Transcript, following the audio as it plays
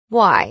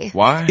Why?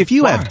 Why? If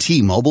you have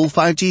T-Mobile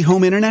 5G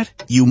home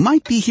internet, you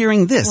might be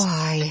hearing this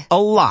Why?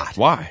 a lot.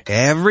 Why?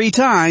 Every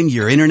time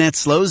your internet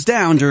slows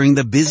down during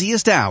the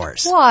busiest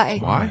hours. Why?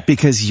 Why?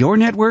 Because your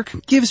network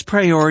gives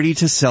priority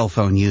to cell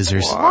phone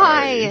users.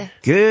 Why?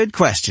 Good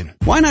question.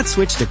 Why not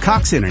switch to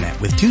Cox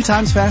Internet with 2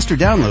 times faster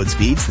download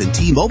speeds than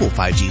T-Mobile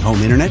 5G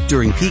home internet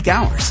during peak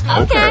hours?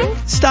 Okay.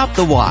 Stop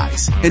the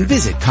whys and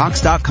visit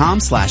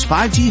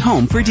cox.com/5G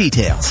home for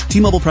details.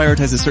 T-Mobile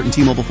prioritizes certain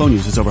T-Mobile phone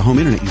users over home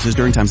internet users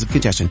during times of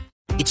congestion.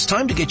 It's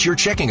time to get your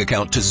checking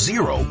account to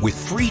zero with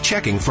free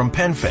checking from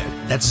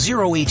PenFed. That's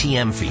 0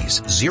 ATM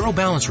fees, 0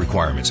 balance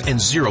requirements, and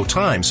 0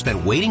 time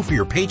spent waiting for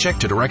your paycheck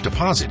to direct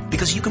deposit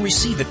because you can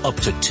receive it up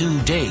to 2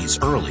 days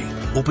early.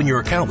 Open your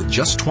account with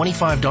just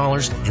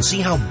 $25 and see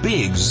how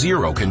big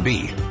zero can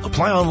be.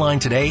 Apply online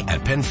today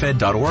at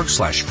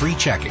PenFed.org/free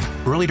checking.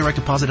 Early direct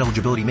deposit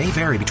eligibility may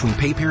vary between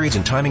pay periods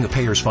and timing of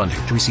payers' funding.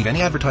 To receive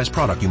any advertised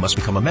product, you must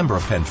become a member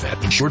of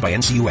PenFed, insured by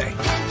NCUA.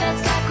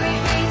 That's got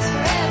great rates for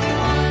everyone.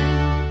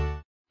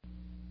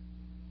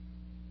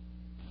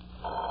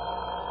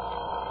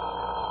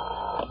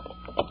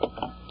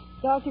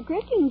 Dr.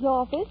 Christian's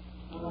office.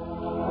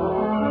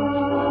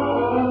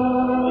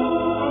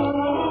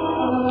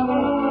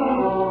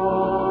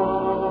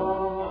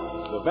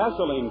 The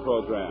Vaseline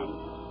Program,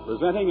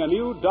 presenting a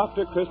new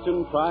Dr.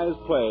 Christian prize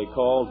play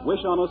called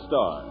Wish on a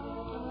Star,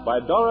 by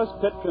Doris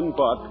Pitkin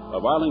Buck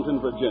of Arlington,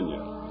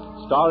 Virginia,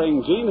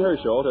 starring Jean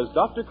Hersholt as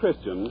Dr.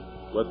 Christian,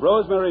 with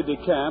Rosemary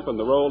DeCamp in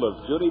the role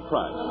of Judy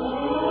Price.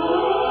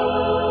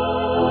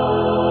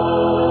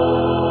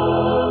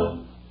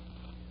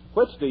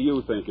 Which do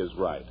you think is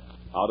right?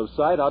 Out of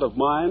sight, out of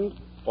mind,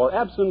 or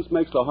absence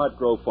makes the heart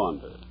grow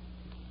fonder?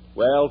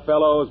 Well,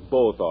 fellows,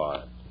 both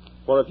are.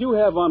 For if you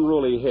have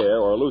unruly hair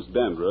or loose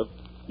dandruff,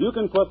 you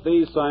can put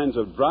these signs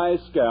of dry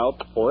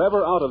scalp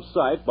forever out of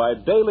sight by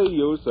daily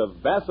use of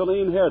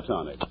Vaseline Hair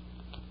Tonic.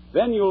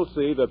 Then you'll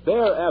see that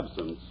their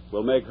absence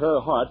will make her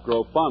heart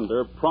grow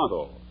fonder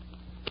pronto.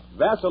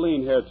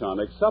 Vaseline Hair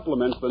Tonic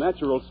supplements the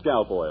natural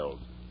scalp oils,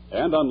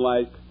 and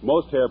unlike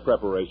most hair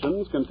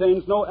preparations,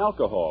 contains no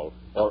alcohol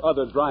or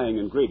other drying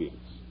ingredients.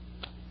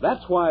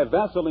 That's why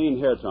Vaseline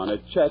Hair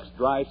Tonic checks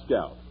dry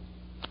scalp.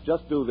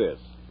 Just do this.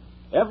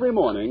 Every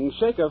morning,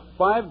 shake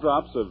 5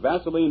 drops of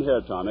Vaseline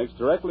Hair Tonics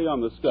directly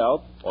on the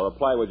scalp or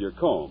apply with your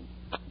comb.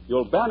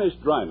 You'll banish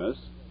dryness,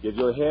 give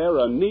your hair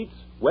a neat,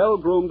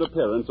 well-groomed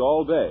appearance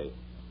all day.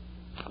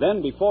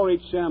 Then, before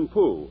each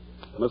shampoo,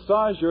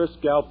 massage your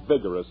scalp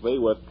vigorously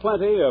with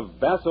plenty of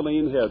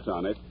Vaseline Hair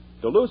Tonic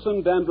to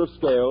loosen dandruff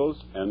scales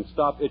and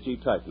stop itchy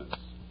tightness.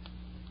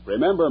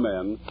 Remember,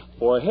 men,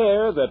 for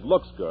hair that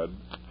looks good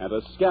and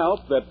a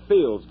scalp that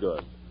feels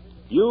good,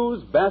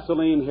 use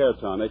Vaseline Hair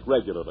Tonic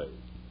regularly.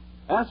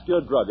 Ask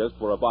your druggist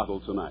for a bottle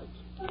tonight.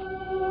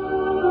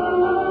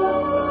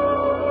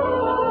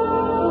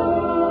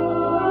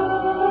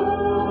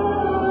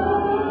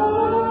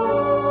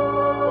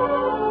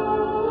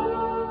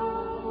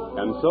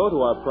 And so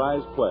to our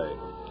prize play.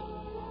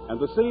 And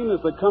the scene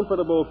is the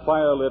comfortable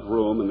firelit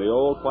room in the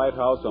old White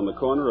House on the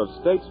corner of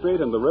State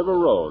Street and the River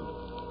Road,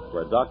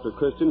 where Dr.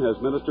 Christian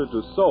has ministered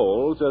to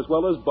souls as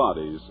well as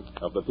bodies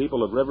of the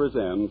people of River's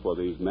End for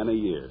these many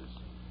years.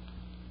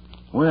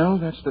 Well,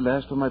 that's the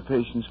last of my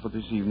patients for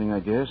this evening, I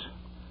guess.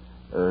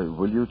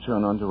 Will you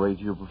turn on the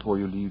radio before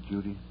you leave,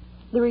 Judy?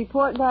 The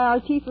report by our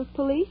chief of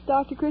police,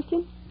 Dr.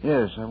 Christian?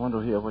 Yes, I want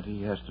to hear what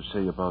he has to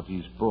say about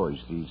these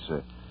boys, these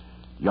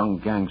young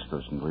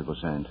gangsters in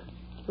River's End.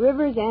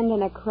 River's End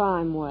in a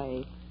crime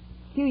wave.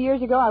 A few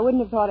years ago, I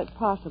wouldn't have thought it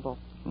possible.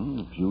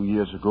 A few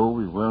years ago,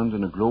 we weren't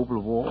in a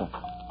global war.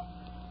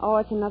 Oh,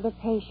 it's another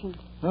patient.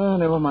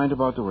 Never mind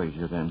about the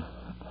radio, then.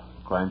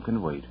 Crime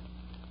can wait.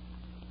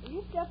 Will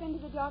you step into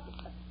the doctor?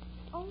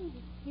 Oh,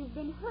 you've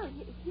been hurt.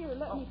 Here,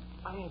 let me...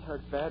 I ain't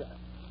hurt bad.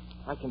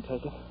 I can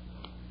take it.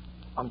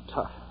 I'm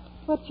tough.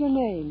 What's your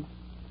name?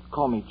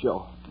 Call me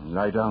Joe.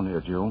 Lie down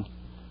here, Joe.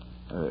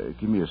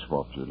 Give me a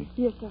swab, Judy.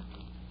 Yes, sir.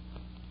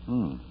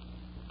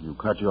 You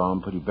cut your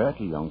arm pretty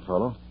badly, young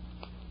fellow.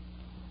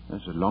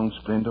 There's a long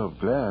splinter of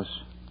glass.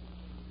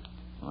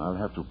 I'll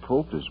have to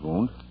probe this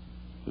wound.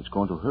 It's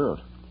going to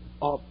hurt.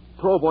 Oh,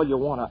 probe all you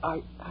want.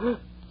 I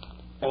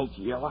ain't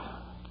yellow.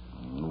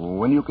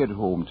 When you get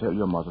home, tell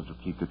your mother to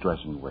keep the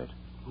dressing wet.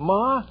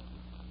 Ma?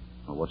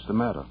 Well, what's the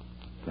matter?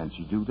 Can't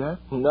she do that?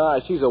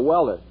 Nah, she's a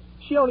welder.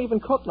 She don't even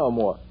cook no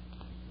more.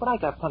 But I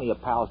got plenty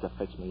of pals to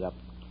fix me up.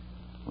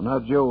 Well, now,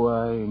 Joe,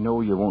 I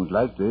know you won't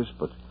like this,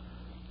 but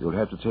you'll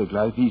have to take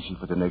life easy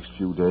for the next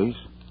few days.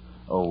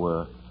 Oh,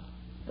 a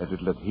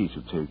little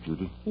adhesive tape,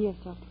 Judy. Yes,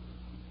 doctor.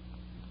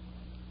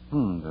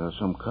 There are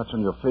some cuts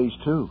on your face,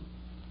 too.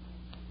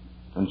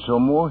 And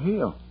some more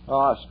here.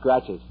 Oh,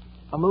 scratches.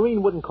 A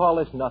Marine wouldn't call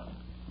this nothing.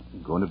 You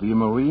going to be a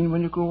Marine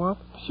when you grow up?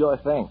 Sure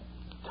thing.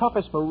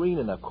 Toughest Marine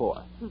in the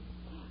Corps.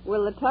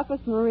 Will the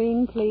toughest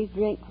Marine please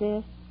drink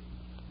this?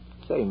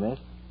 Say, miss,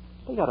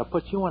 they got to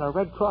put you on a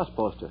Red Cross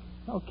poster.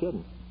 No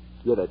kidding.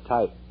 You're the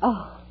type.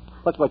 Oh.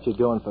 Look what you're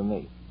doing for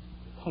me.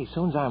 Hey,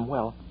 soon as I'm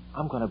well,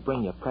 I'm going to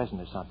bring you a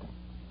present or something.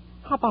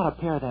 How about a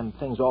pair of them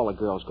things all the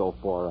girls go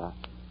for?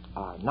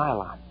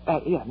 Nylon.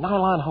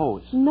 Nylon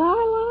hose.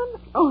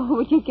 Nylon? Oh,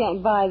 but you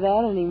can't buy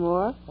that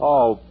anymore.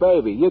 Oh,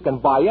 baby, you can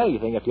buy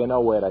anything if you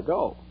know where to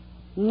go.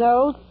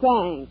 No,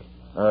 thanks.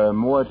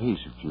 More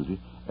adhesive, Judy.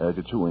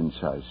 The 2-inch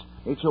size.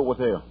 It's over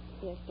there.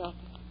 Yes, Doctor.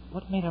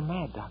 What made her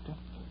mad, Doctor?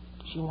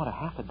 She wanted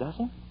half a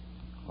dozen?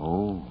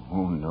 Oh,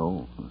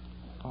 no.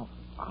 Oh,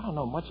 I don't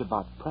know much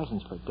about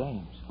presents for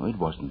dames. Oh, it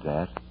wasn't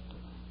that.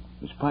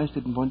 Miss Price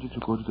didn't want you to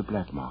go to the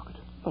black market.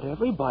 But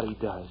everybody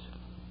does.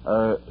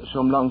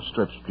 Some long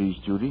strips, please,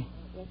 Judy.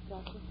 Yes,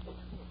 Doctor.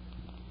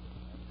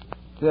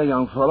 There,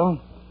 young fellow.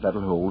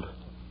 That'll hold.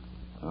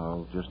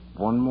 Oh, just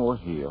one more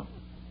here.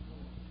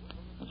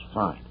 That's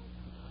fine.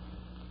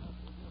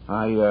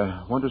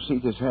 I want to see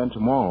this hand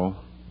tomorrow.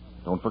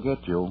 Don't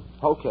forget, Joe.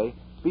 Okay.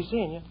 Be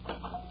seeing you.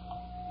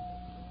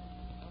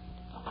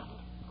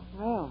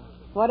 Well,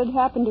 what had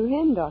happened to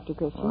him, Dr.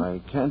 Christian? I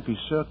can't be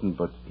certain,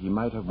 but he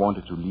might have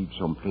wanted to leave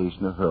someplace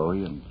in a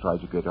hurry and try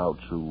to get out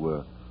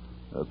through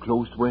a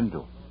closed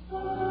window.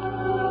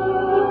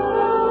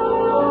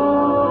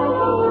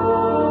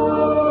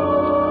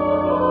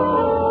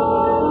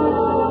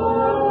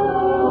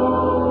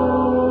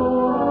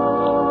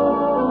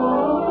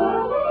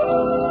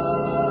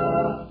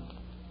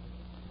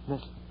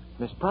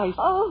 Miss Price?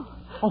 Oh,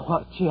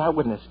 Oh, gee, I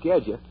wouldn't have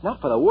scared you.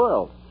 Not for the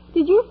world.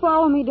 did you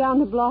follow me down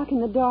the block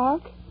in the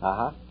dark?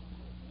 Uh-huh.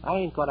 I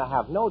ain't going to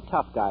have no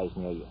tough guys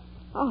near you.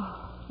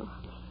 Oh,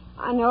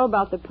 I know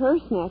about the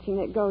purse snatching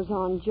that goes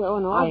on, Joe,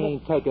 and all I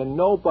ain't taking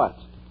no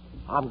buts.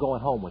 I'm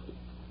going home with you.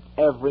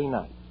 Every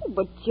night.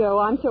 But, Joe,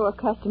 I'm so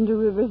accustomed to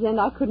River's End,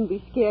 I couldn't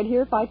be scared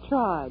here if I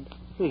tried.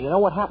 Hey, you know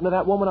what happened to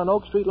that woman on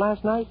Oak Street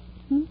last night?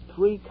 Hmm?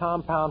 3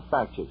 compound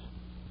fractures.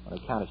 On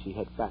account of she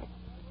hit back.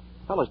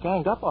 Fellas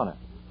ganged up on her.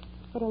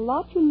 But a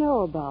lot you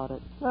know about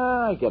it.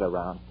 I get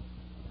around.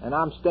 And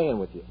I'm staying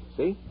with you,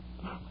 see?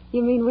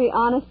 You mean we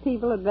honest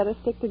people had better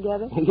stick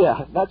together?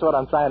 Yeah, that's what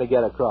I'm trying to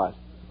get across.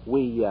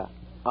 We,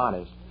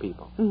 honest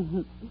people.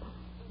 Mm-hmm.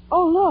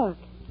 Oh, look.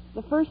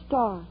 The first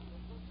star.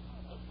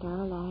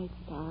 Starlight,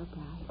 star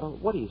bright.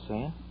 What are you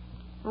saying?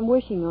 I'm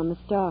wishing on the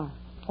star.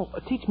 Oh,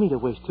 teach me to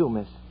wish, too,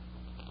 Miss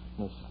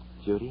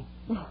Judy.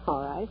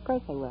 All right, of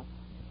course I will.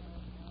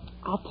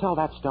 I'll tell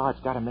that star it's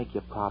got to make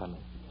you proud of me.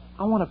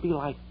 I want to be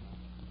like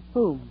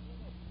Whom?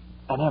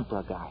 an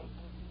emperor guy.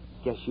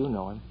 Guess you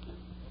know him.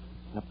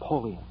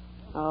 Napoleon.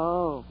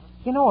 Oh.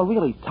 You know, a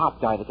really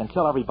top guy that can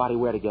tell everybody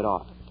where to get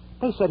off.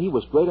 They said he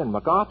was greater than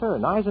MacArthur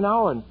and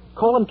Eisenhower and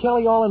Colin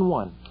Kelly all in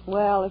one.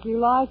 Well, if you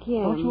like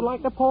him. Don't you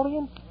like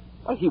Napoleon?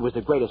 Well, he was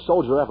the greatest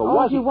soldier ever, Oh,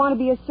 was if he? you want to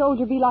be a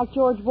soldier, be like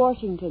George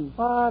Washington.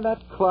 Ah,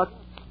 that cluck.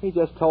 He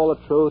just told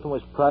the truth and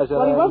was president.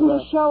 Well, he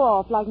wasn't a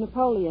show-off like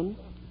Napoleon.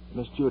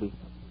 Miss Judy,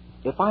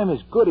 if I'm as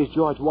good as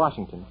George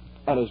Washington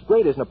and as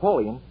great as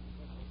Napoleon,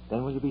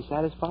 then will you be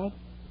satisfied?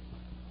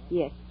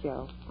 Yes,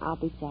 Joe. I'll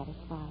be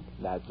satisfied.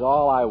 That's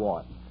all I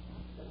want.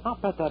 I'll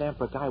bet that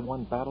emperor guy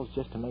won battles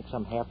just to make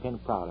some hairpin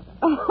proud of him.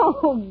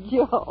 Oh,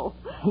 Joe.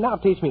 Now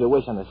teach me to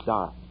wish on the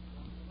star.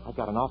 I've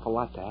got an awful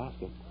lot to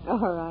ask it. All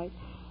right.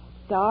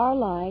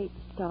 Starlight,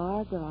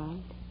 star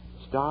bright.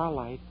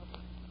 Starlight,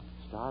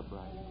 star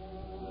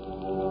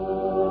bright.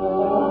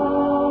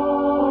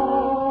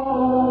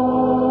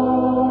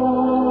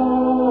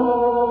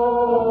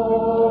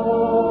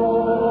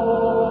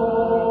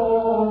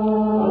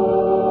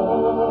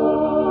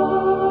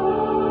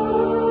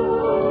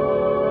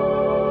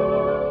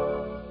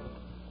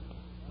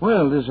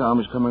 Well, this arm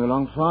is coming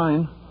along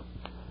fine.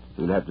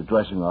 We'll have the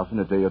dressing off in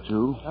a day or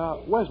two.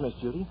 Where's Miss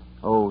Judy?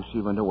 Oh, she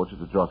went over to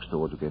the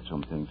drugstore to get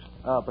some things.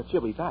 But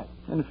she'll be back.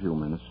 In a few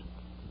minutes.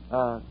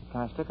 Can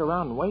I stick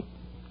around and wait?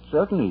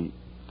 Certainly.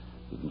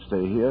 You can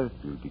stay here if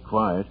you'll be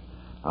quiet.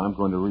 I'm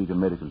going to read a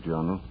medical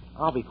journal.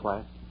 I'll be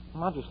quiet.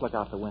 I'll just look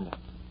out the window.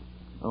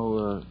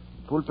 Oh,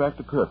 pull back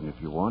the curtain if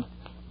you want.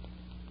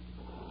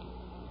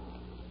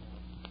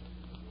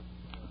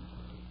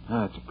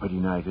 Ah, it's a pretty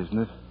night, isn't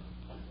it?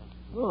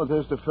 Oh,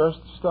 there's the first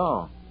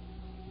star.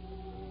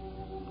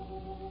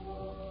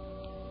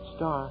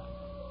 Star,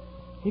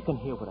 you can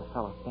hear what a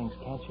fellow thinks,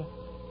 can't you?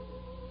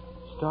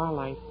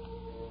 Starlight,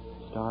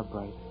 star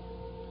bright.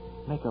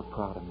 Make her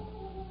proud of me.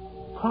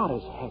 Proud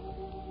as heck.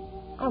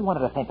 I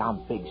wanted to think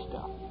I'm big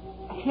stuff.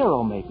 A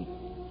hero, maybe.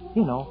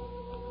 You know,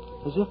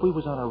 as if we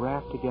was on a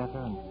raft together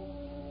and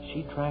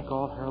she drank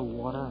all her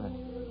water and...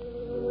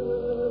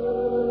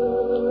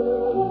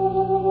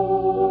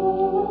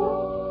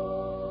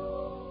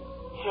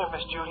 Here,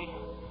 Miss Judy.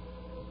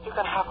 You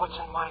can have what's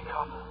in my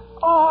cup.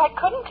 Oh, I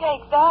couldn't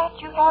take that.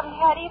 You haven't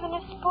had even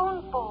a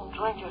spoonful.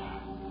 Drink it.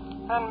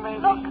 And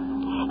maybe...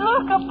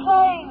 Look, a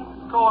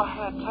plane. Go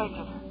ahead, take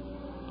it.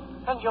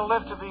 And you'll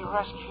live to be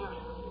rescued.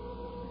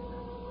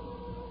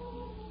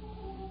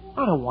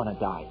 I don't want to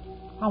die.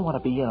 I want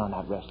to be in on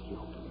that rescue.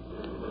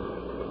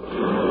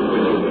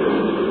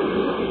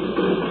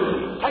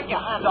 Take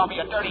your hands off me,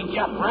 you dirty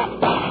jet rat.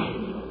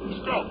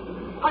 He's dead.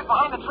 Right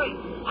behind the tree.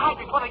 Hide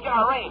before they get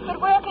our range. But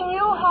where can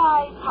you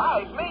hide?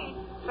 Hide? Me?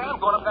 Sam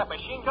going up that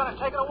machine gun and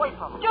take it away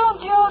from him.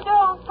 Don't, Joe,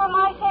 don't. For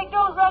my sake,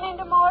 don't run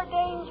into more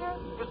danger.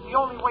 It's the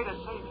only way to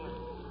save you,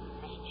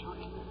 Miss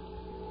Judy.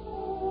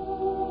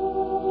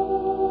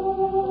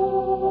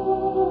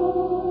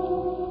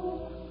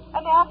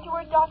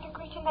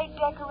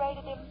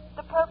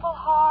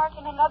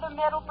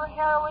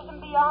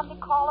 beyond the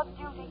call of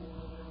duty.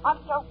 I'm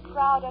so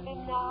proud of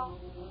him now.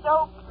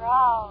 So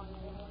proud.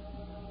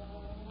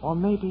 Or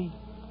maybe...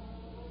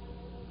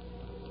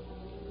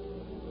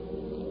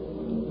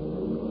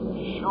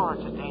 Sure,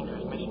 it's a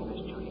dangerous mission, Miss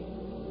Judy.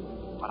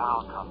 But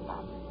I'll come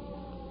back.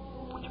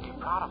 Would you be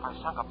proud if I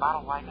sunk a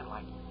battle wagon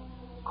like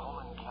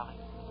Colin Kelly?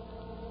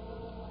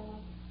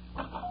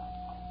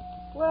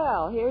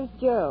 Well, here's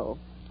Joe.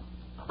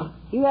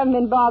 You haven't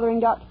been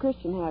bothering Dr.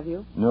 Christian, have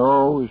you?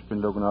 No, he's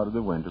been looking out of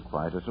the window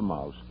quiet as a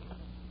mouse.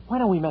 Why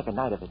don't we make a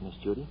night of it, Miss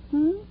Judy?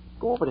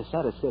 Go over to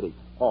Center City.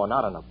 Oh,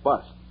 not on a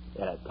bus.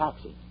 In a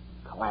taxi.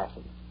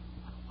 Classy.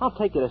 I'll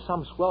take you to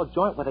some swell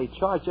joint where they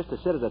charge just to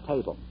sit at a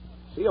table.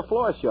 See a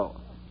floor show.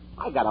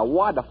 I got a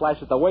wad to flash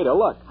at the waiter.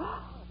 Look.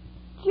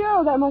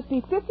 Joe, that must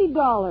be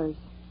 $50.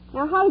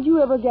 Now, how did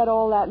you ever get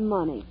all that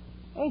money?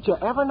 Ain't you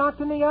ever knocked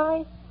in the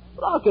eye?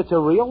 Look, it's a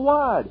real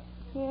wad.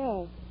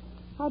 Yes.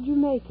 How'd you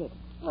make it?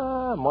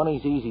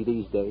 Money's easy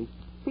these days.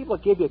 People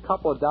give you a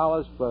couple of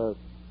dollars for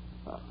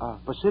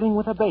sitting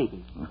with a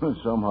baby.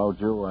 Somehow,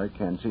 Joe, I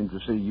can't seem to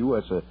see you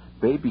as a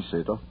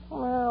babysitter.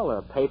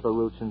 Well, paper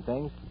routes and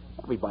things.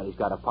 Everybody's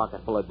got a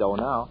pocket full of dough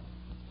now.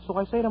 So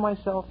I say to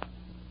myself,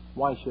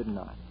 why shouldn't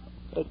I?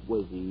 It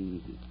was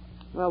easy.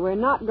 Well, we're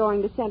not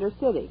going to Center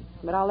City,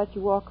 but I'll let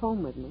you walk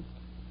home with me.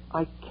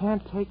 I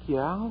can't take you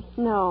out?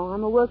 No,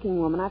 I'm a working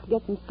woman. I have to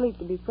get some sleep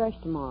to be fresh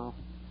tomorrow.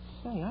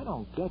 Say, I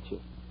don't get you.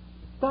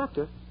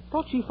 Doctor,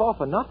 don't she fall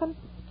for nothing?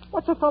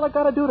 What's a fella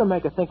got to do to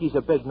make her think he's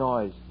a big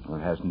noise? Well,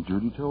 hasn't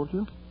Judy told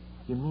you?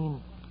 You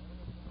mean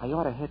I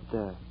ought to hit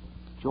the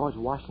George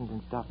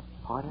Washington stuff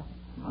harder?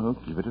 Well,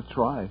 give it a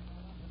try.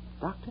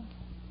 Doctor,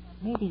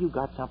 maybe you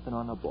got something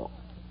on the book.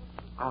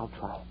 I'll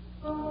try it.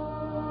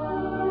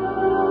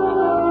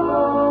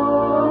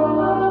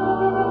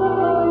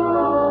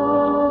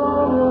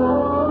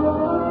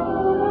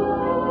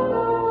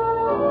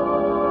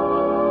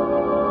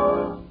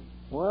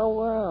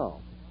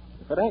 Well.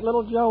 If it ain't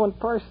little Joe in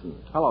person.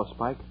 Hello,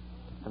 Spike.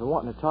 I've been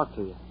wanting to talk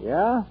to you.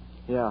 Yeah?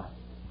 Yeah.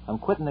 I'm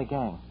quitting the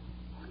gang.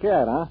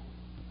 Scared, huh?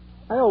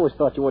 I always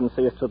thought you wouldn't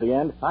see us to the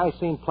end. I've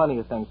seen plenty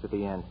of things to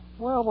the end.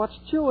 Well, what's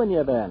chewing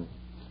you then?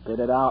 Spit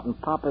it out in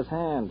Papa's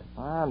hand.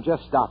 I'm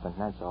just stopping,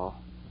 that's all.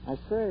 I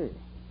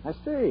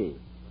see.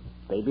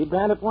 Baby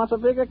Bandit wants a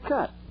bigger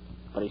cut.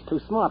 But he's too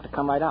smart to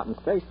come right out and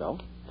say so.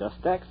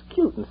 Just acts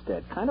cute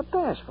instead, kind of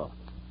bashful.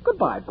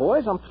 Goodbye,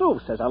 boys. I'm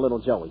through, says our little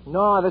Joey.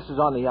 No, this is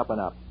on the up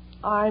and up.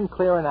 I'm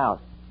clearing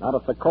out. Not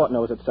if the court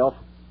knows itself.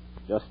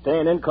 Just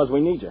staying in because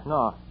we need you.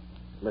 No.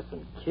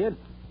 Listen, kid,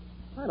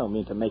 I don't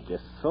mean to make you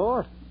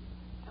sore.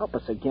 Help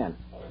us again.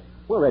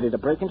 We're ready to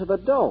break into the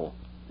dough.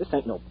 This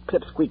ain't no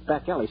pipsqueak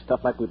back alley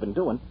stuff like we've been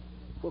doing.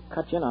 We'll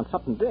cut you in on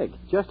something big.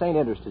 Just ain't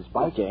interested,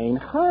 Spike. But you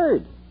ain't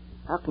heard.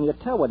 How can you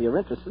tell whether you're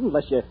interested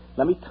unless you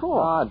let me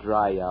talk? Ah,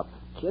 dry up.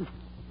 Kid,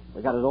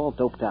 we got it all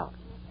doped out.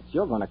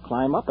 You're going to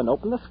climb up and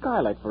open the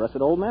skylight for us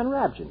at Old Man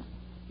Rabgin's.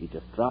 You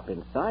just drop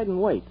inside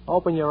and wait.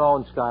 Open your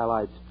own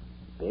skylights.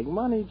 Big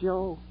money,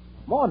 Joe.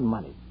 More than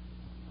money.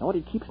 Know what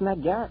he keeps in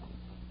that garret?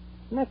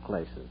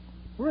 Necklaces.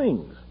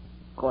 Rings.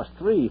 Cost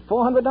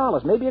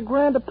 $300-400, maybe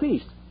 $1,000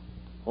 apiece.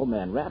 Old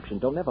Man Raption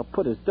don't ever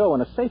put his dough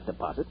in a safe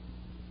deposit.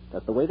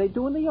 That's the way they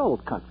do in the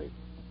old country.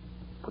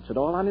 Puts it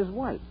all on his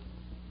wife.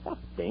 That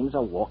dame's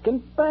a walking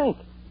bank,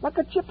 like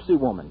a gypsy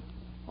woman.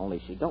 Only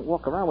she don't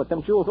walk around with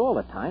them jewels all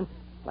the time,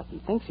 like he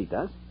thinks he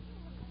does.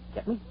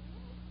 Get me?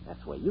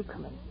 That's where you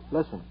come in.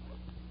 Listen,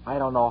 I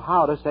don't know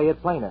how to say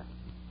it plainer.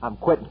 I'm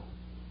quitting.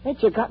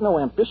 Ain't you got no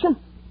ambition?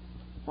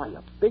 Why,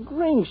 a big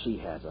ring she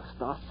has, a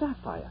star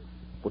sapphire.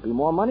 Would be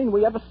more money than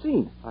we ever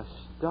seen. A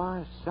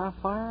star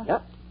sapphire?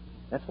 Yep.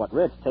 That's what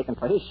Red's taken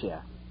for his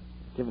share.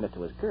 Giving it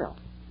to his girl.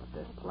 But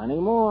there's plenty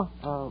more.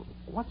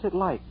 What's it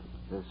like,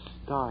 the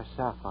star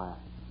sapphire?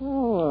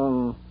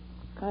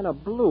 Kind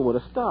of blue with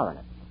a star in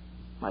it.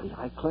 Mighty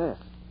high class.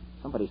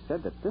 Somebody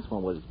said that this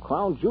one was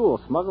crown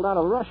jewel smuggled out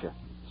of Russia.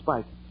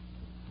 Spike,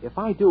 if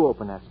I do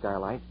open that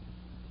skylight,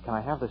 can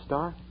I have the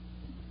star?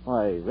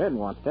 Why, Red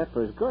wants that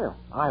for his girl.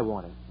 I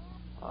want it.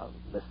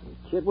 Listen,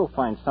 kid, we'll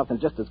find something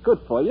just as good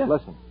for you.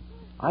 Listen,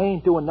 I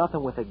ain't doing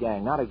nothing with the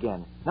gang, not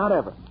again, not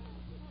ever.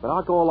 But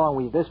I'll go along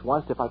with this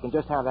once if I can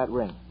just have that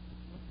ring.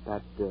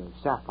 That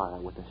sapphire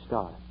with the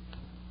star.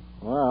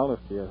 Well, if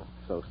you're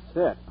so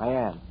set. I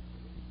am.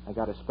 I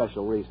got a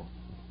special reason.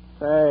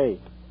 Say,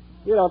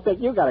 you don't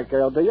think you got a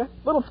girl, do you?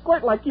 Little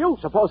squirt like you.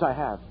 Suppose I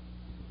have.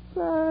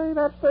 Say,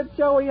 that's the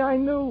Joey I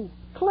knew.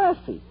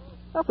 Classy.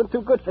 Nothing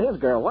too good for his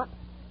girl, what?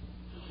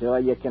 Sure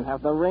you can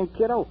have the ring,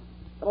 kiddo.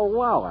 It'll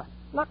wow her.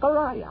 Knock her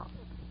eye out.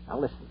 Now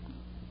listen.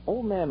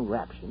 Old Man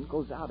Raption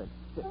goes out at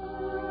 6.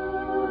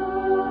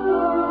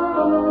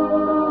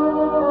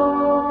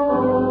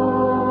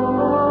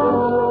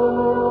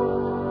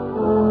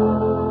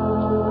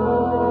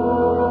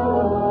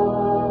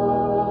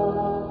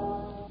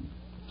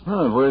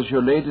 Well, where's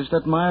your latest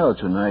admirer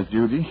tonight,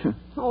 Judy?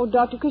 Oh,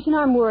 Dr. Christian,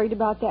 I'm worried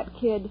about that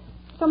kid.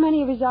 So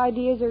many of his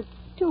ideas are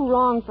too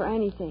wrong for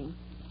anything.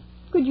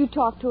 Could you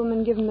talk to him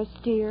and give him a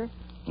steer?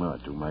 Well, I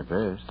do my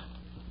best.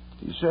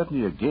 He's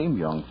certainly a game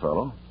young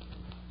fellow.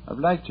 I've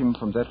liked him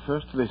from that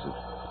first visit.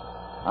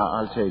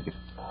 I'll take it.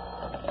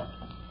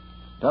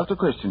 Dr.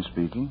 Christian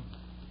speaking.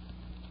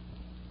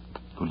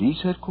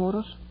 Police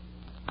headquarters?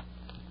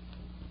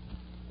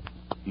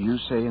 You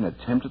say an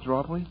attempted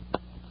robbery?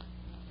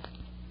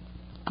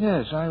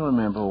 Yes, I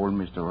remember old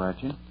Mr.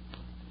 Ratchin.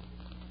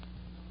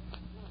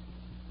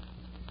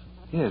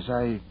 Yes,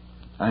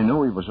 I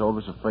know he was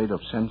always afraid of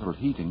central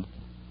heating.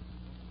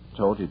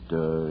 Thought it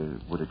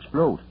would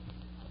explode.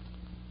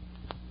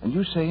 And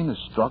you say in a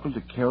struggle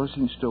the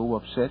kerosene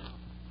stove upset?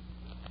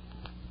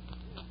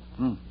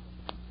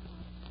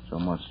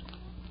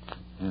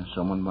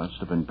 Someone must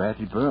have been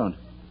badly burned.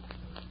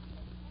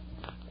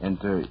 And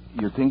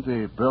you think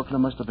the burglar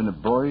must have been a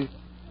boy?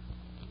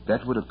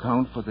 That would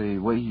account for the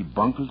way he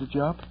bungled the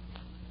job?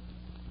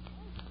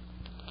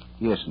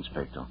 Yes,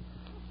 Inspector.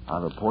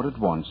 I'll report at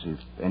once if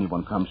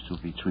anyone comes to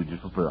be treated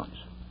for burns.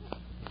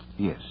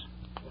 Yes.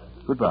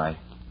 Goodbye.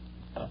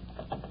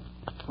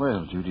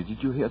 Well, Judy,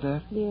 did you hear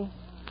that? Yes.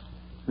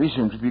 We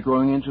seem to be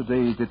going into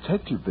the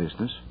detective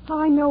business.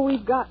 I know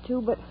we've got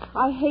to, but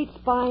I hate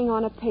spying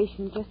on a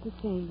patient just the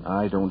same.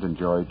 I don't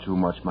enjoy it too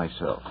much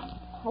myself.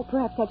 Oh,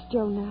 perhaps that's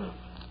Joe now.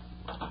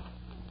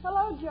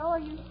 Hello, Joe.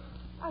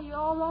 Are you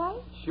all right?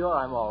 Sure,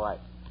 I'm all right.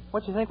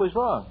 What do you think was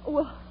wrong?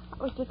 Well,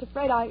 I was just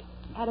afraid I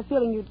had a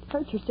feeling you'd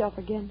hurt yourself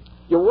again.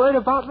 You're worried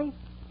about me?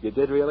 You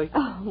did, really?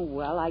 Oh,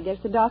 well, I guess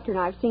the doctor and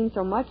I have seen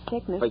so much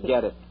sickness.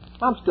 Forget it.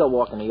 I'm still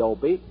walking the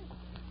old beat.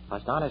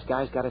 Us honest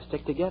guys got to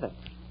stick together.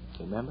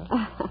 Remember?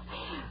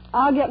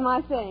 I'll get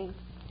my thing.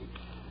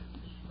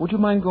 Would you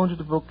mind going to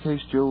the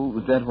bookcase, Joe,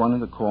 with that one in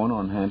the corner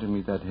and handing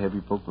me that heavy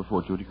book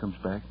before Judy comes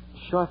back?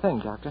 Sure thing,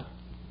 Doctor.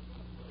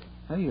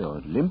 Hey,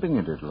 you're limping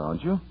a little,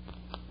 aren't you?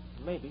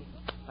 Maybe.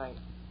 I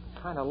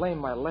kind of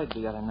lamed my leg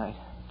the other night.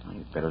 Well,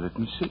 you'd better let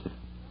me see it.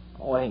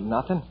 Oh, it ain't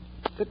nothing.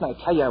 Didn't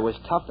I tell you I was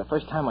tough the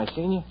first time I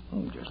seen you?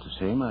 Oh, just the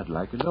same, I'd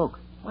like a look.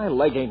 My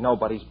leg ain't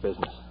nobody's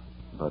business.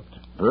 But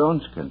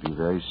burns can be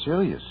very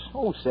serious.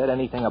 Who said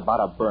anything about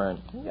a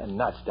burn? You're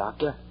nuts,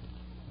 Doctor.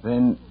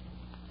 Then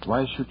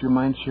why should you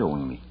mind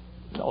showing me?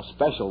 No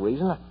special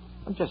reason.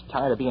 I'm just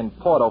tired of being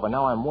pawed over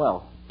now I'm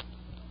well.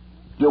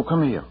 Joe,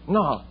 come here.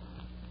 No.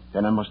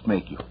 Then I must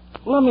make you.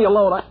 Let me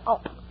alone.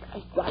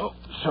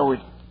 So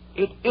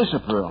it is a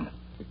burn.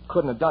 You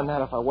couldn't have done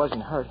that if I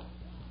wasn't hurt.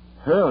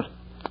 Hurt?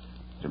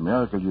 It's a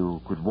miracle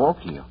you could walk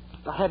here.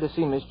 I had to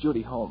see Miss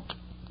Judy home.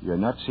 You're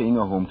not seeing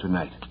her home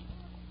tonight.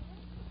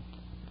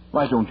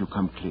 Why don't you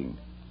come clean?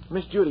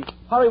 Miss Judy,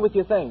 hurry with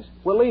your things.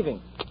 We're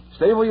leaving.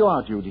 Stay where you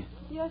are, Judy.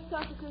 Yes,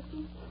 Dr.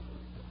 Christian?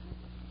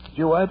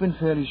 Joe, I've been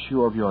fairly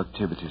sure of your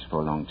activities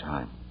for a long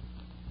time.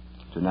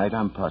 Tonight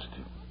I'm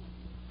positive.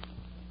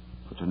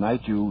 But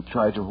tonight you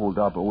tried to hold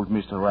up old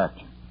Mr.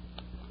 Ratkin.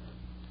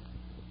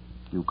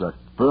 You got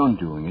burned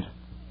doing it.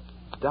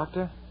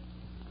 Doctor,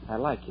 I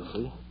like you,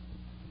 see?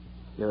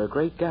 You're a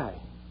great guy.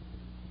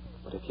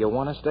 But if you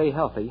want to stay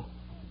healthy,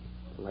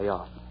 lay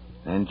off.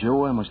 And,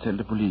 Joe, I must tell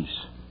the police.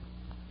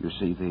 You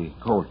see, they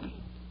called me.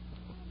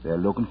 They're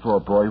looking for a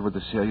boy with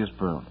a serious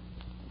burn.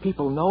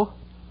 People know?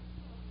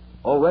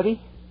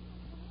 Already?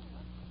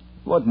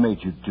 What made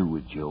you do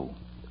it, Joe?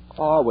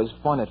 Oh, it was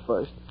fun at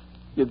first.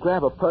 You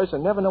grab a purse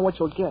and never know what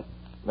you'll get.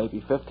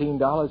 Maybe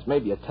 $15,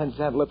 maybe a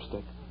 10-cent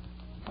lipstick.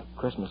 Like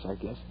Christmas, I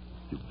guess.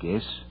 You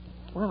guess?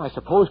 Well, I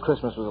suppose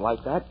Christmas was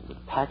like that,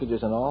 with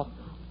packages and all.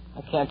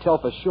 I can't tell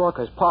for sure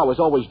because Pa was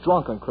always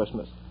drunk on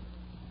Christmas.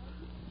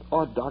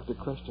 Oh, Dr.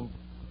 Christian,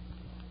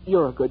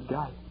 you're a good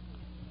guy.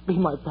 Be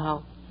my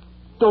pal.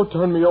 Don't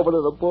turn me over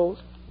to the bulls.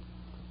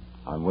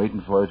 I'm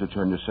waiting for you to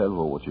turn yourself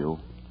over, Joe.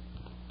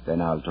 Then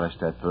I'll dress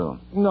that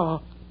burn.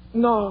 No.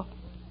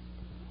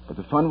 But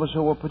the fun was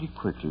over pretty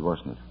quickly,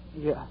 wasn't it?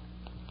 Yeah.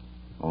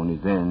 Only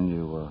then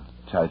you were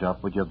tied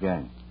up with your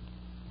gang.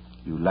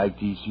 You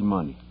liked easy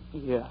money.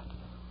 Yeah.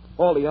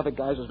 All the other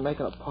guys was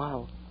making a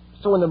pile.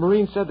 So when the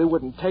Marines said they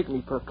wouldn't take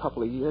me for a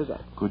couple of years,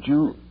 Could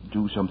you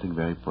do something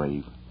very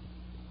brave?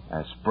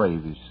 As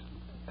brave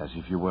as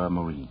if you were a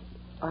Marine.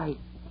 I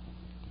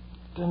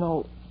don't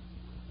know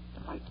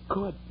if I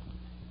could.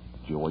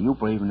 Joe, are you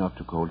brave enough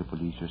to call the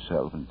police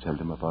yourself and tell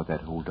them about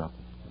that holdup?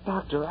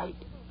 Doctor, I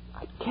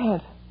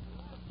can't.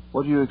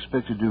 What do you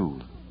expect to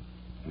do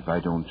if I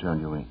don't turn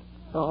you in?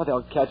 Oh,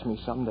 they'll catch me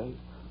someday.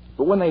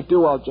 But when they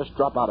do, I'll just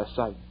drop out of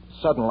sight,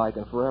 sudden-like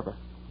and forever.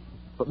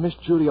 But Miss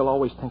Judy will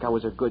always think I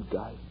was a good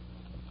guy.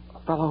 A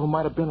fellow who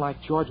might have been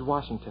like George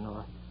Washington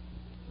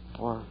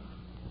or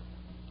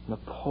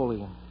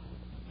Napoleon.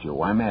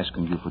 Joe, I'm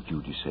asking you for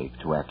Judy's sake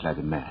to act like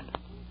a man.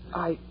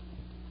 I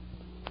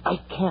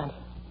can't.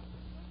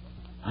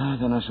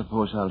 Then I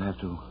suppose I'll have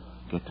to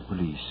get the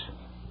police.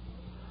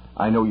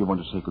 I know you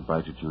want to say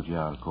goodbye to Judy.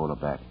 I'll call her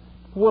back.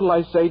 What'll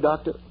I say,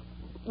 Doctor?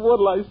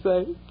 What'll I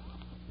say?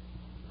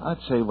 I'd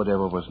say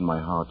whatever was in my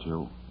heart,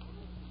 Joe.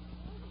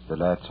 The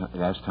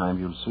last time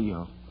you'll see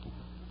her.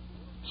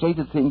 Say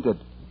the thing that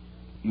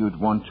you'd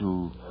want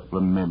to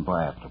remember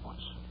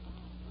afterwards.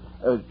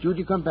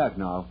 Judy, come back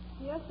now.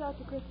 Yes,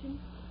 Dr. Christian?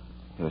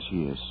 Here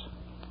she is.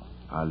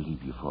 I'll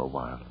leave you for a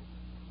while.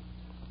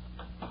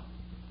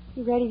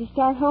 You ready to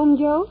start home,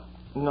 Joe?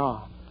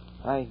 No.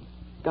 I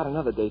got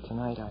another date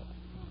tonight. I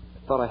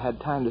thought I had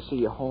time to see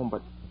you home,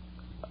 but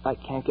I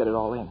can't get it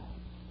all in.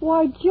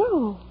 Why,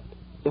 Joe?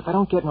 If I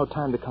don't get no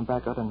time to come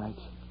back other nights,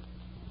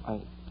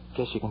 I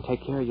guess you can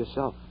take care of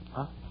yourself,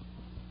 huh?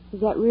 Is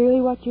that really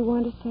what you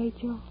want to say,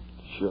 Joe?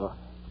 Sure.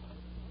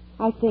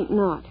 I think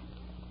not.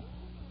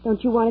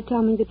 Don't you want to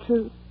tell me the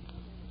truth?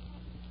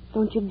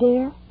 Don't you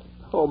dare?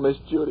 Oh, Miss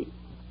Judy,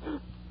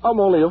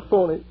 I'm only a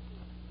phony.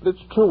 But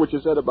it's true what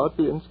you said about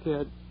being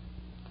scared.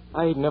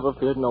 I ain't never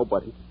feared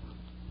nobody.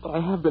 But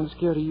I have been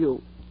scared of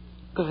you,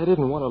 because I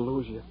didn't want to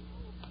lose you.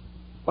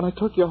 When I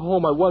took you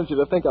home, I wanted you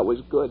to think I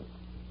was good,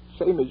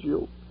 same as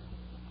you.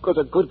 Because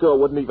a good girl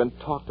wouldn't even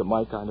talk to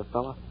my kind of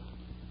fella.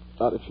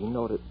 Not if she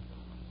knowed it.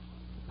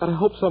 And I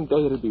hope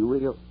someday it'll be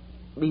real.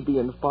 Me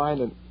being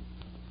fine and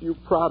you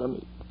proud of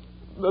me.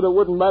 That it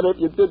wouldn't matter if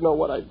you did know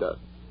what I'd done.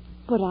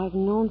 But I've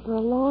known for a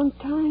long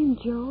time,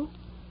 Joe.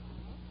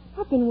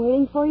 I've been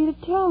waiting for you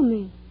to tell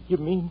me. You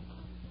mean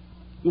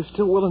you're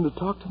still willing to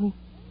talk to me?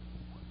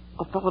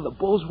 A fella the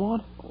bulls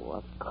want? Oh,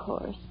 of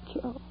course,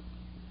 Joe.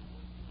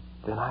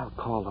 Then I'll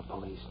call the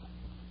police.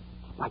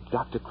 Like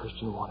Dr.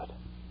 Christian wanted.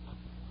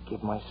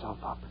 Give myself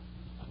up.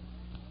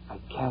 I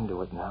can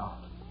do it now.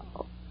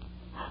 Oh,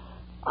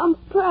 I'm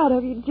proud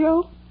of you,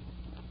 Joe.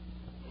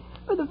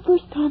 For the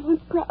first time, I'm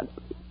proud of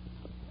you.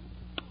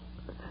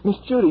 Miss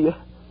Judy,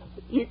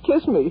 you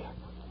kissed me.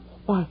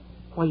 Why,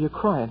 you're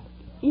crying.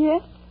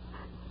 Yes?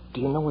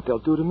 Do you know what they'll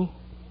do to me?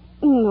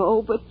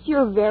 No, but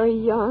you're very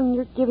young.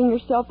 You're giving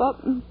yourself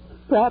up.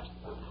 Perhaps.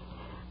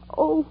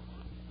 Oh,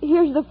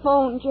 here's the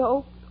phone,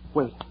 Joe.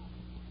 Wait.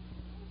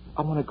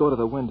 I want to go to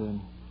the window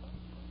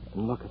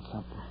and look at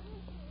something.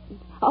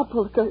 I'll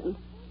pull the curtain.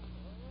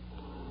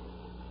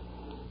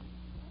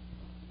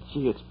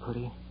 Gee, it's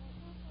pretty.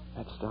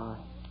 That star.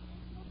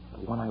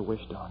 The one I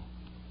wished on.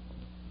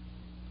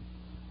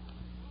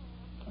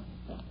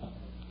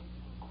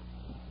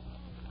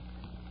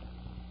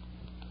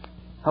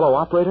 Hello,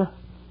 operator.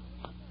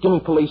 Give me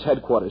police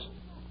headquarters.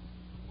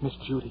 Miss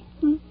Judy.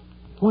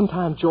 One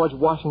time George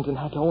Washington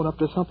had to own up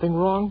to something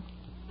wrong,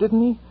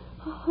 didn't he?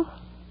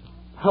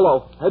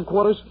 Hello,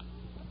 headquarters.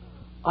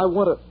 I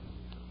want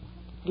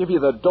to give you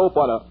the dope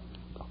on a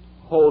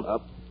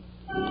hold-up.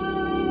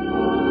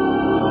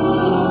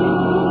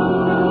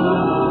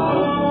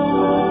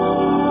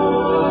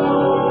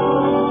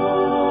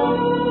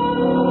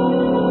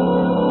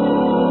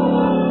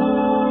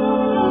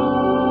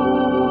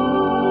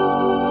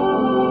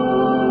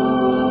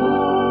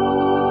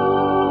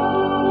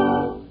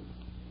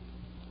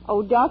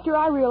 Oh, Doctor,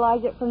 I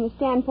realize that from the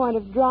standpoint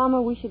of drama,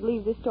 we should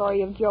leave the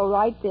story of Joe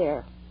right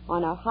there,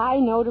 on a high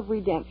note of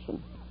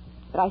redemption.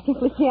 But I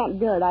simply can't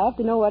bear it. I have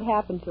to know what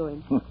happened to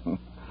him.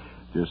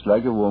 Just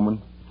like a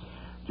woman.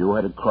 Joe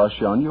had a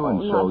crush on you,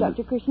 and so... Now,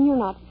 Dr. Christian, you're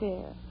not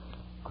fair.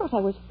 Of course, I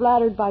was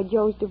flattered by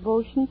Joe's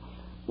devotion.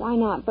 Why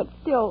not? But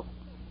still...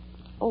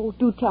 Oh,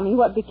 do tell me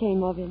what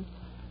became of him.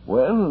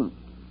 Well,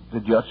 the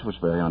judge was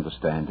very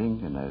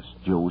understanding, and as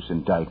Joe's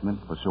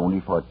indictment was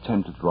only for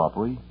attempted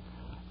robbery,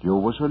 Joe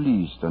was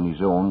released on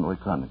his own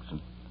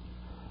reconnaissance.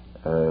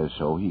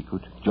 So he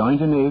could join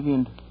the Navy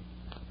and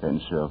then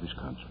serve his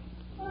country.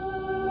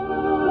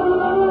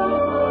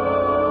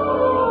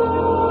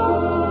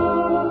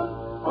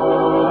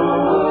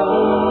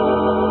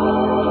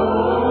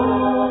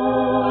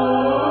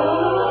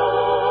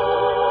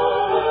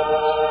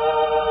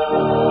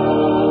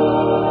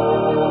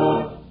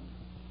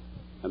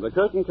 And the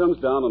curtain comes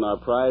down on our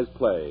prize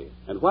play.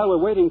 And while we're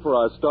waiting for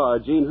our star,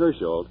 Jean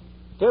Hersholt,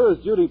 here is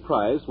Judy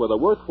Price with a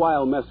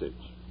worthwhile message.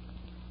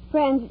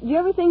 Friends, do you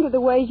ever think of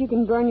the ways you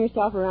can burn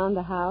yourself around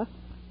the house?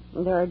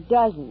 Well, there are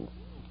dozens.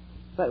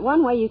 But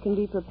one way you can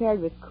be prepared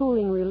with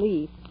cooling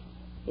relief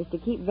is to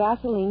keep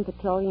Vaseline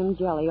petroleum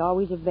jelly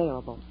always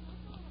available.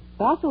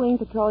 Vaseline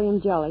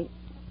petroleum jelly,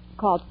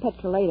 called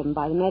petrolatum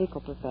by the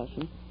medical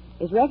profession,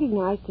 is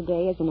recognized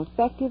today as an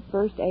effective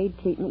first aid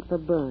treatment for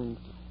burns.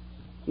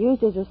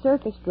 Used as a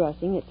surface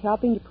dressing, it's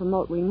helping to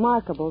promote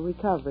remarkable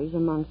recoveries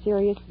among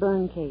serious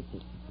burn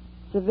cases,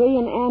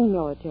 civilian and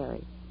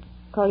military,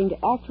 according to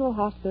actual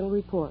hospital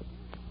reports.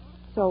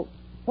 So,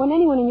 when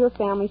anyone in your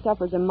family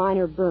suffers a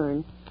minor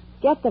burn,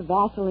 get the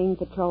Vaseline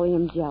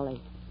petroleum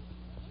jelly.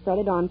 Spread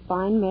it on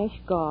fine mesh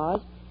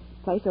gauze,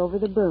 place over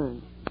the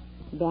burn.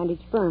 Bandage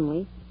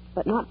firmly,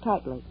 but not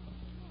tightly.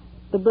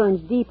 If the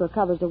burn's deep or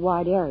covers a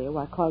wide area,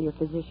 why, call your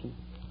physician.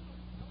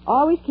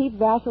 Always keep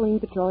Vaseline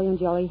petroleum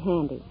jelly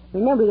handy.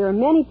 Remember, there are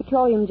many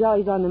petroleum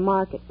jellies on the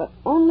market, but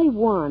only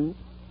one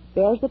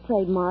bears the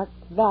trademark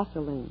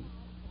Vaseline.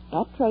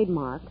 That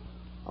trademark,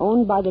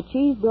 owned by the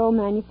Cheesebro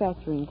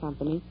Manufacturing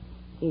Company,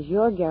 is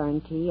your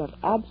guarantee of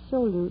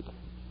absolute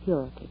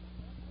purity.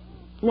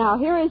 Now,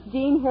 here is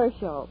Jean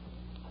Hersholt.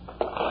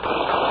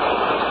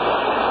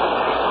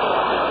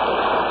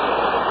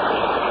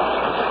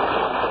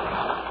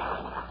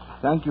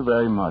 Thank you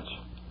very much.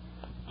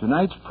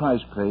 Tonight's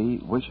prize play,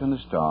 Wish on a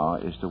Star,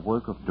 is the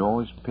work of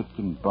Doris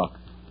Pitkin Buck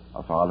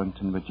of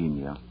Arlington,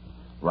 Virginia,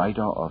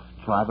 writer of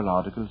travel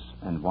articles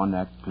and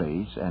one-act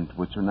plays, and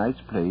with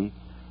tonight's play,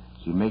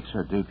 she makes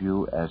her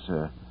debut as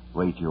a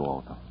radio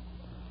author.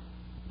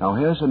 Now,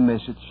 here's a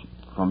message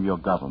from your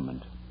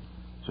government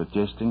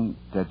suggesting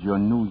that your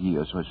New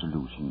Year's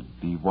resolution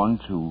be one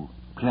to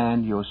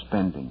plan your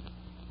spending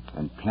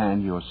and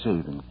plan your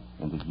saving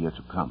in the year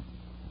to come.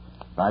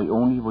 Buy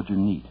only what you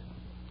need.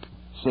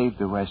 Save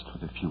the rest for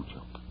the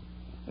future.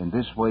 In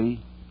this way,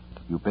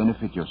 you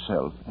benefit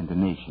yourself and the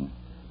nation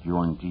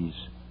during these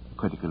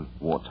critical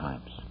war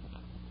times.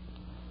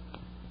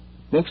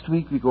 Next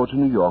week we go to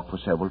New York for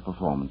several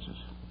performances,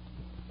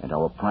 and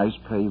our prize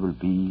play will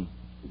be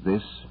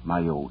This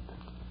My Ode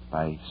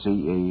by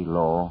C.A.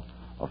 Law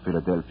of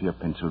Philadelphia,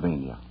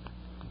 Pennsylvania.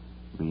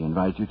 We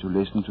invite you to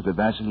listen to the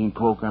Vaseline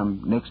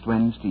program next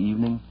Wednesday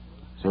evening,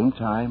 same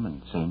time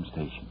and same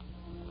station.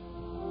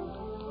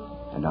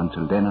 And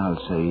until then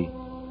I'll say,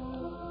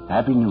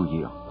 Happy New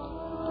Year.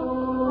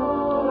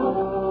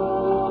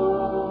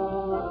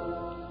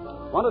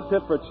 Want a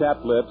tip for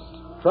chapped lips?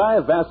 Try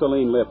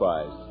Vaseline Lip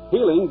Ice.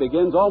 Healing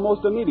begins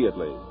almost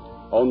immediately.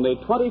 Only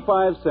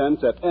 25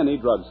 cents at any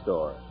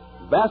drugstore.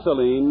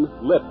 Vaseline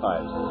Lip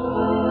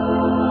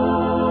Ice.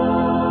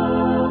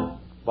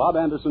 Bob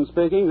Anderson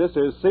speaking. This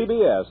is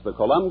CBS, the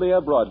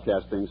Columbia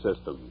Broadcasting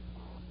System.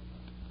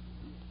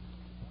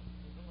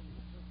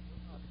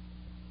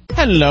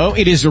 Hello,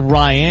 it is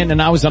Ryan,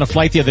 and I was on a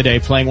flight the other day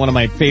playing one of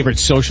my favorite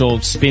social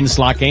spin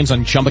slot games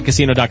on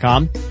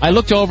ChumbaCasino.com. I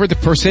looked over at the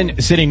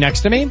person sitting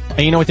next to me, and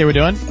you know what they were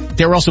doing?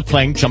 They were also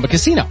playing Chumba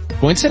Casino.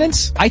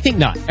 Coincidence? I think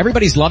not.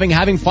 Everybody's loving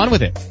having fun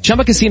with it.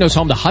 Chumba Casino is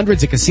home to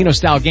hundreds of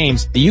casino-style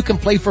games that you can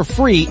play for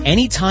free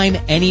anytime,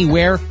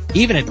 anywhere,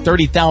 even at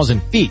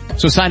 30,000 feet.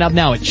 So sign up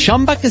now at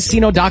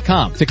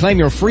ChumbaCasino.com to claim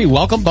your free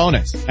welcome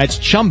bonus. That's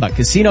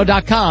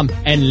ChumbaCasino.com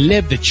and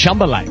live the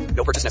Chumba life.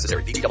 No purchase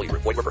necessary. VGW.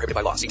 Void where prohibited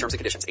by law. See terms and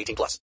conditions.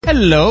 18+.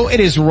 Hello, it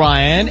is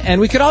Ryan, and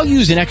we could all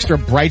use an extra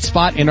bright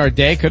spot in our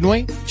day, couldn't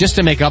we? Just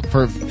to make up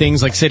for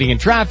things like sitting in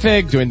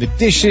traffic, doing the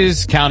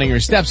dishes, counting your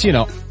steps, you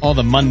know, all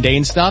the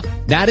mundane stuff.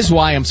 That is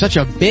why I'm such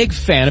a big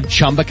fan of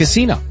Chumba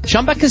Casino.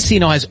 Chumba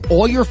Casino has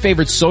all your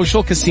favorite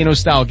social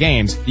casino-style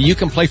games that you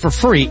can play for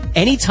free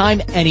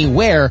anytime,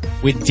 anywhere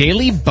with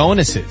daily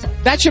bonuses.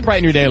 That should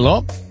brighten your day a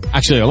little.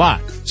 Actually, a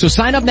lot. So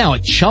sign up now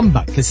at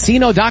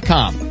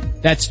ChumbaCasino.com.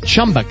 That's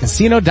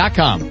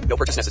ChumbaCasino.com. No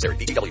purchase necessary.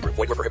 VGW. Void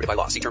where prohibited by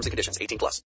law. See terms and conditions. 18+.